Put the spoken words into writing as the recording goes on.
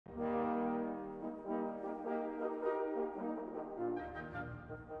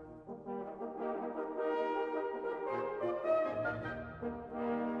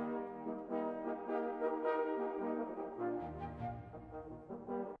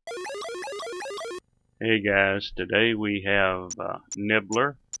Hey guys, today we have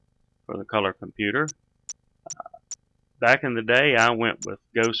Nibbler for the color computer. Back in the day I went with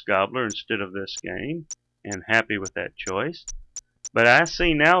Ghost Gobbler instead of this game, and happy with that choice. But I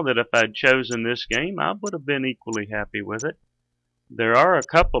see now that if I'd chosen this game I would have been equally happy with it. There are a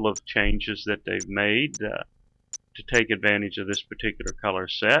couple of changes that they've made to take advantage of this particular color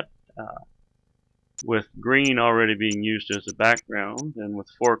set. With green already being used as a background and with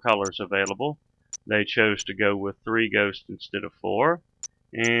 4 colors available, they chose to go with 3 ghosts instead of 4,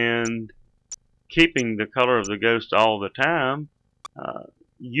 and keeping the color of the ghost all the time,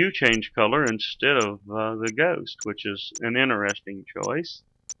 you change color instead of the ghost, which is an interesting choice.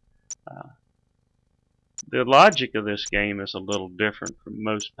 The logic of this game is a little different from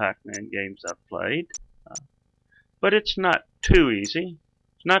most Pac-Man games I've played, but it's not too easy.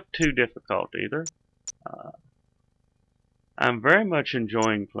 It's not too difficult either. I'm very much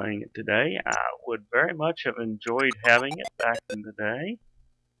enjoying playing it today. I would very much have enjoyed having it back in the day,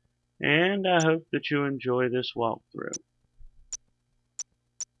 and I hope that you enjoy this walkthrough.